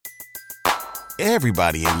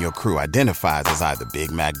Everybody in your crew identifies as either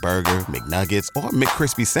Big Mac Burger, McNuggets, or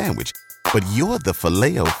McCrispy Sandwich. But you're the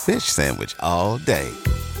Filet-O-Fish Sandwich all day.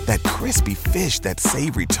 That crispy fish, that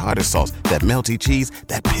savory tartar sauce, that melty cheese,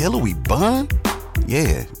 that pillowy bun.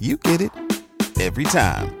 Yeah, you get it. Every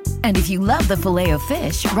time. And if you love the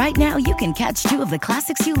Filet-O-Fish, right now you can catch 2 of the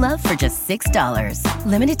classics you love for just $6.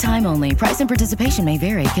 Limited time only. Price and participation may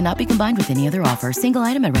vary. Cannot be combined with any other offer. Single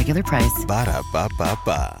item at regular price.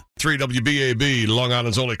 Ba-da-ba-ba-ba. 3 WBAB, Long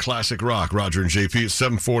Island's only classic rock. Roger and JP at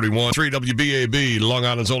 741. 3 WBAB, Long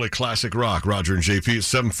Island's only classic rock. Roger and JP at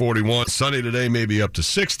 741. Sunny today, maybe up to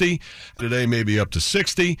 60. Today, maybe up to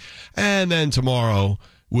 60. And then tomorrow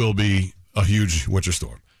will be a huge winter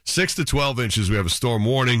storm. 6 to 12 inches. We have a storm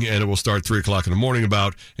warning, and it will start 3 o'clock in the morning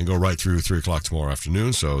and go right through 3 o'clock tomorrow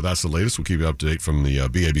afternoon. So that's the latest. We'll keep you up to date from the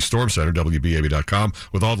BAB Storm Center, WBAB.com,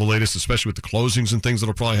 with all the latest, especially with the closings and things that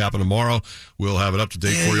will probably happen tomorrow. We'll have it up to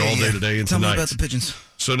date for you all day today and tonight. Tell me about the pigeons.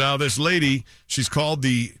 So now this lady, she's called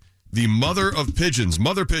the mother of pigeons,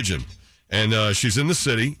 Mother Pigeon, and she's in the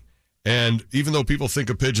city. And even though people think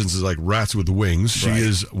of pigeons as like rats with wings, she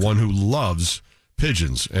is one who loves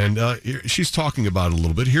pigeons, and she's talking about it a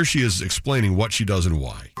little bit. Here she is explaining what she does and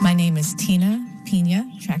why. My name is Tina Pena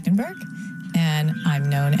Trachtenberg, and I'm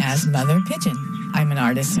known as Mother Pigeon. I'm an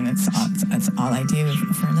artist, and it's all I do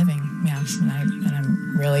for a living. Yeah, and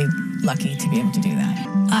I'm really lucky to be able to do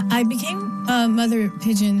that. I became a Mother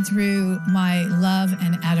Pigeon through my love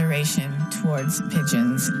and adoration towards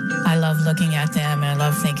pigeons. I love looking at them, and I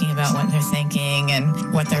love thinking about what they're thinking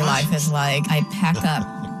and what their life is like. I pack up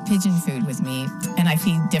pigeon food with me, and I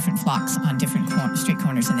feed different flocks on different street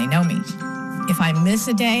corners, and they know me. If I miss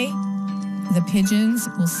a day, the pigeons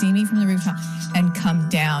will see me from the rooftop and come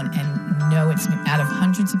down and know it's me. Out of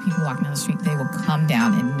hundreds of people walking down the street, they will come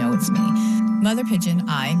down and know it's me. Mother Pigeon,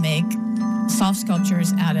 I make soft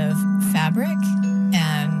sculptures out of fabric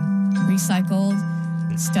and recycled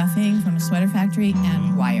stuffing from a sweater factory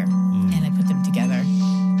and wire, and I put them together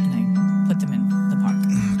and I put them in the park.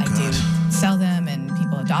 I do sell them, and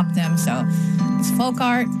people adopt them, so it's folk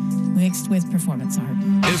art mixed with performance art.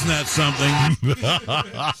 Isn't that something?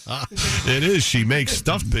 It is. She makes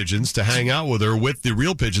stuffed pigeons to hang out with her with the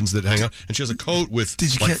real pigeons that hang out, and she has a coat with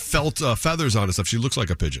felt feathers on and stuff. She looks like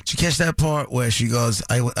a pigeon. Did you catch that part where she goes,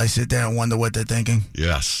 I sit there and wonder what they're thinking?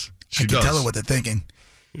 Yes, I can tell her what they're thinking.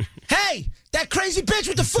 Hey, that crazy bitch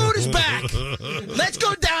with the food is back. Let's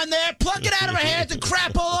go down there, pluck it out of her hands, and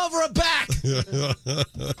crap all over her back.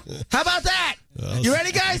 How about that? You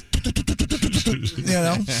ready, guys? You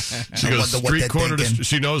know, she goes street corner.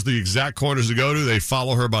 She knows the exact corners to go to. They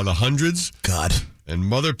follow her by the hundreds. God. And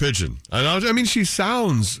Mother Pigeon. I mean, she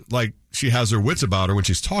sounds like she has her wits about her when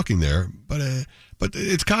she's talking there, but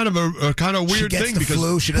it's kind of a kind of weird thing because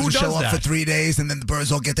flu. She doesn't show up for 3 days, and then the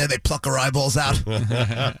birds all get there. They pluck her eyeballs out.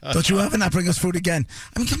 Don't you ever not bring us food again?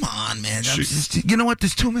 I mean, come on, man. You know what?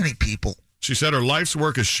 There's too many people. She said her life's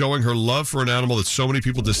work is showing her love for an animal that so many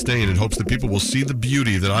people disdain, in hopes that people will see the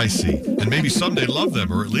beauty that I see, and maybe someday love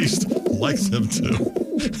them, or at least like them too.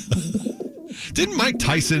 Didn't Mike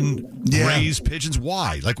Tyson raise pigeons?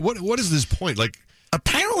 Why? Like, what is his point? Like,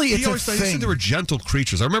 apparently it's a thing. He said they were gentle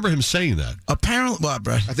creatures. I remember him saying that. Apparently, what,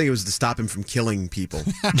 Brett? I think it was to stop him from killing people.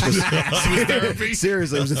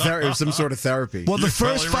 Seriously, it was some sort of therapy. Well, the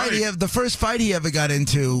first fight he ever got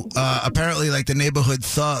into, apparently, like the neighborhood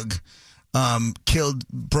thug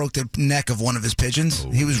broke the neck of one of his pigeons.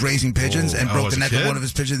 He was raising pigeons and broke the neck of one of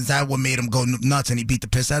his pigeons. That's what made him go nuts, and he beat the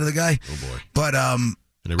piss out of the guy. Oh boy! But and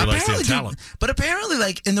they realized he had talent. But apparently,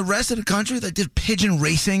 like in the rest of the country, they did pigeon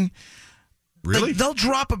racing. Really? Like, they'll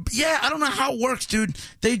drop I don't know how it works, dude.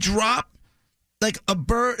 They drop like a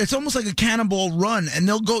bird. It's almost like a cannonball run, and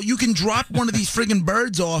they'll go. You can drop one of these friggin'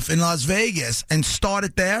 birds off in Las Vegas and start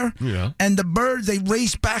it there. Yeah. And the birds, they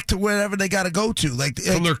race back to wherever they got to go to, like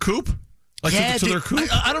from their coop. Like to their coop?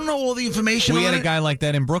 I don't know all the information. We had a guy like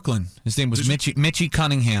that in Brooklyn. His name was Mitchie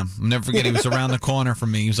Cunningham. I'll never forget. He was around the corner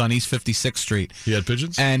from me. He was on East 56th Street. He had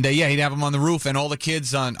pigeons? And he'd have them on the roof, and all the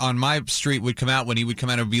kids on my street would come out. When he would come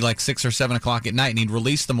out, it would be like 6 or 7 o'clock at night, and he'd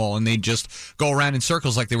release them all, and they'd just go around in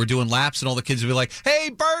circles like they were doing laps, and all the kids would be like, "Hey,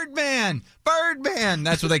 Birdman! Birdman!"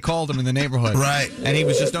 That's what they called him in the neighborhood. Right. And he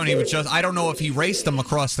was just doing. I don't know if he raced them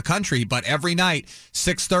across the country, but every night,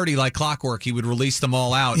 6:30, like clockwork, he would release them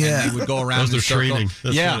all out, and they would go around in circles.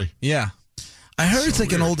 That's funny. Yeah. I heard it's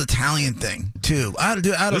like an old Italian thing too. I don't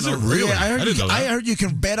know. Is it really? Yeah, I heard you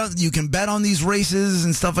can bet on these races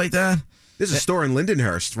and stuff like that. There's a store in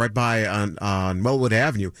Lindenhurst right by on Wellwood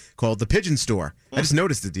Avenue called the Pigeon Store. I just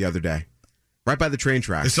noticed it the other day, right by the train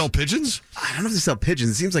tracks. They sell pigeons? I don't know if they sell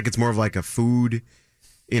pigeons. It seems like it's more of like a food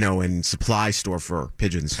and supply store for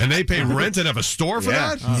pigeons. And they pay rent and have a store for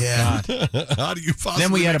that? Yeah. How do you possibly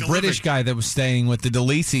Then we had a make British living? guy that was staying with the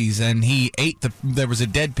DeLise's, and he ate there was a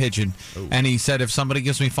dead pigeon, and he said, if somebody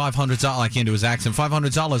gives me $500, I can't do his accent,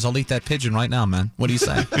 $500, I'll eat that pigeon right now, man. What do you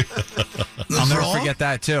say? I'll never Raw? forget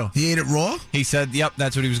that, too. He ate it raw? He said, yep,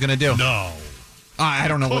 that's what he was going to do. No. I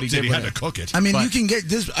don't know what he did He with had it. to cook it. I mean, But- you can get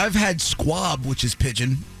this. I've had squab, which is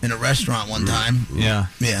pigeon, in a restaurant one time. Yeah.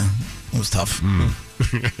 Yeah, it was tough.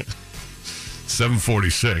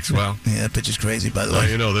 746. Well, Yeah, that pitch is crazy, by the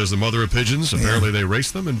way. there's the mother of pigeons. Apparently they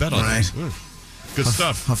race them and bet on Right. them. Good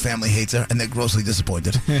stuff. Her family hates her, and they're grossly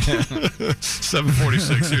disappointed.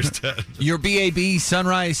 746. Here's Ted. Your BAB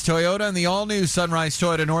Sunrise Toyota and the all-new Sunrise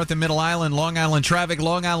Toyota North and Middle Island, Long Island traffic,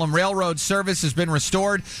 Long Island Railroad service has been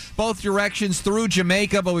restored. Both directions through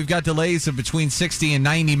Jamaica, but we've got delays of between 60 and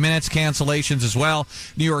 90 minutes, cancellations as well.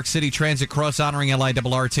 New York City Transit cross honoring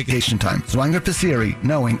LIRR ticket. Time. Zwanger Passeri,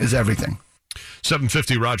 knowing is everything.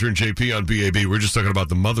 750 Roger and JP on BAB. We're just talking about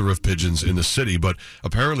the mother of pigeons in the city, but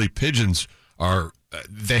apparently pigeons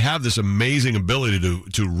they have this amazing ability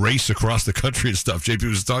to race across the country and stuff. JP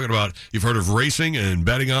was talking about, you've heard of racing and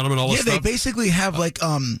betting on them and all that Yeah, stuff? they basically have like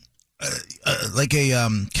a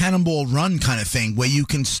cannonball run kind of thing where you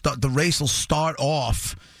can start. The race will start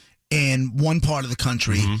off in one part of the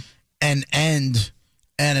country and end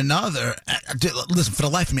in another. Listen, for the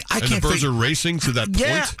life of me, I and can't. the birds are racing to that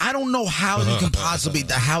Yeah, point? I don't know how you can possibly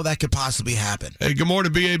how that could possibly happen. Hey, good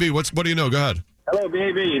morning, BAB. What do you know? Go ahead. Hello,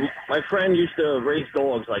 baby. My friend used to raise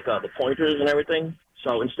dogs, like the pointers and everything.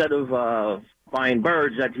 So instead of buying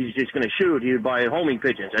birds that he's just going to shoot, he would buy homing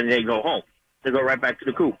pigeons, and they go home. They go right back to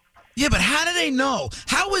the coop. Yeah, but how do they know?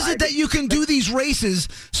 How is it that you can do these races,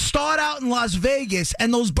 start out in Las Vegas,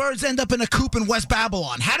 and those birds end up in a coop in West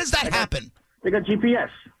Babylon? How does that happen? They got GPS.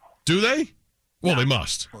 Do they? Well, they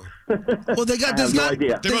must. Well, they got. I have no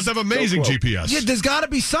idea. They must have amazing So GPS. Yeah, there's got to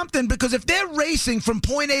be something, because if they're racing from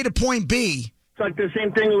point A to point B. It's like the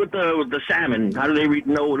same thing with the salmon. How do they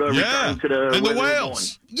know to return to the and where the they're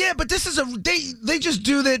whales. Yeah, but this is they just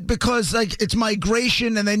do that because like it's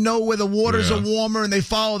migration and they know where the waters are warmer and they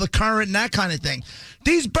follow the current and that kind of thing.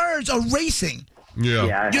 These birds are racing. Yeah.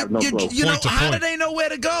 Yeah, I have no clue. You know, Point to how do point. they know where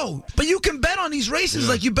to go? But you can bet on these races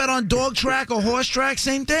like you bet on dog track or horse track,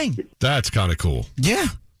 same thing. That's kind of cool. Yeah.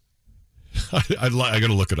 I got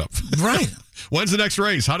to look it up. Right. When's the next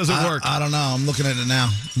race? How does it work? I don't know. I'm looking at it now.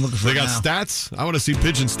 I'm looking for They it got now. stats? I want to see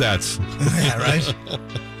pigeon stats. Yeah, right.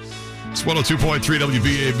 It's 102.3 You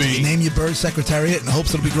WBAB. name your bird secretariat in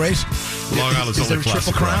hopes it'll be great. Long Island's Is there only a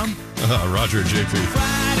triple classic crown? rock. Roger and JP.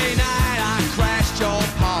 Friday night I crashed your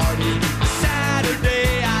party.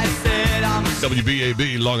 Saturday I said I'm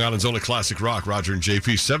WBAB, Long Island's only classic rock. Roger and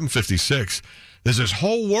JP, 756. There's this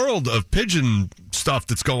whole world of pigeon stuff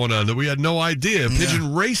that's going on that we had no idea.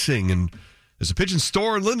 Pigeon racing, and there's a pigeon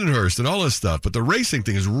store in Lindenhurst and all this stuff. But the racing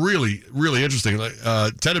thing is really, really interesting. Like,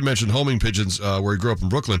 Ted had mentioned homing pigeons where he grew up in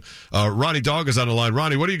Brooklyn. Ronnie Dog is on the line.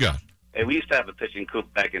 Ronnie, what do you got? Hey, we used to have a pigeon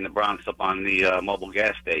coop back in the Bronx up on the mobile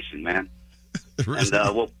gas station, man. Really?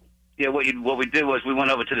 And what we did was we went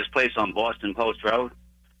over to this place on Boston Post Road,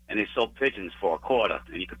 and they sold pigeons for $0.25,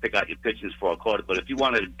 and you could pick out your pigeons for $0.25. But if you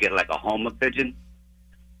wanted to get like a Homer pigeon,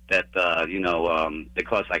 that they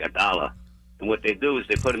cost like $1. And what they do is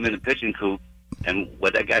they put them in a pigeon coop, and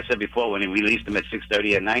what that guy said before, when he released them at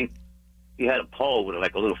 6:30 at night, he had a pole with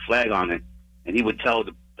like a little flag on it, and he would tell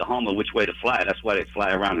the Homer which way to fly. That's why they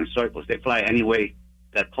fly around in circles. They fly any way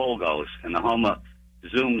that pole goes, and the Homer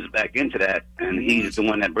zooms back into that, and he's the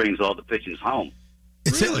one that brings all the pigeons home.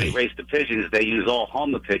 Really? They race the pigeons. They use all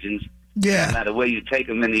Homer pigeons. Yeah. No matter where you take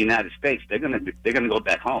them in the United States, they're gonna go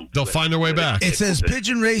back home. They'll find their way back. It says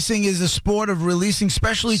pigeon racing is a sport of releasing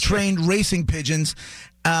specially trained racing pigeons,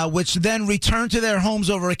 which then return to their homes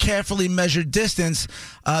over a carefully measured distance.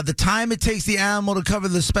 The time it takes the animal to cover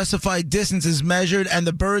the specified distance is measured, and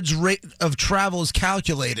the bird's rate of travel is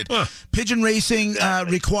calculated. Pigeon racing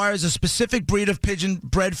requires a specific breed of pigeon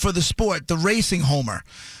bred for the sport, the racing homer.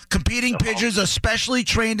 Competing pigeons are specially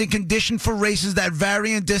trained and conditioned for races that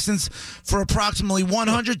vary in distance for approximately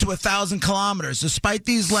 100 to 1,000 kilometers. Despite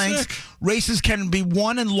these lengths, races can be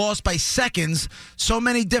won and lost by seconds. So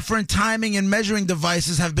many different timing and measuring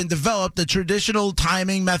devices have been developed. The traditional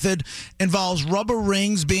timing method involves rubber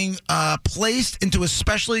rings being placed into a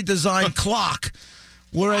specially designed clock.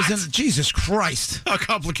 Whereas in Jesus Christ. How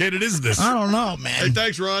complicated is this? I don't know, man. Hey,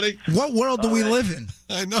 thanks, Ronnie. What world do we live in?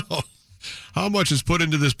 I know. How much is put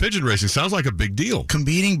into this pigeon racing? Sounds like a big deal.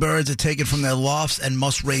 Competing birds are taken from their lofts and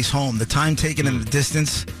must race home. The time taken and the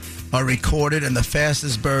distance are recorded, and the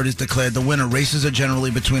fastest bird is declared the winner. Races are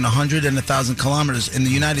generally between 100 and 1,000 kilometers. In the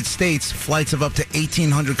United States, flights of up to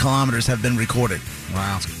 1,800 kilometers have been recorded.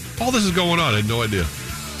 Wow. All this is going on. I had no idea.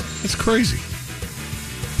 It's crazy.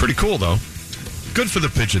 Pretty cool, though. Good for the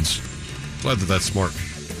pigeons. Glad that that's smart.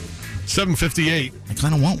 7:58. I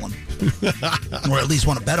kind of want one. Or at least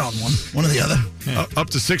want to bet on one. One or the other. Yeah. Up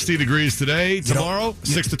to 60 degrees today. Tomorrow,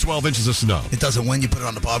 6 to 12 inches of snow. It doesn't win. You put it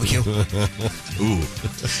on the barbecue. Ooh.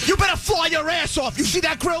 You better fly your ass off. You see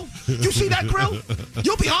that grill? You see that grill?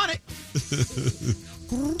 You'll be on it.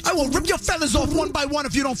 I will rip your feathers off one by one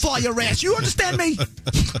if you don't fly your ass. You understand me?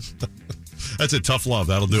 That's a tough love.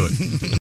 That'll do it.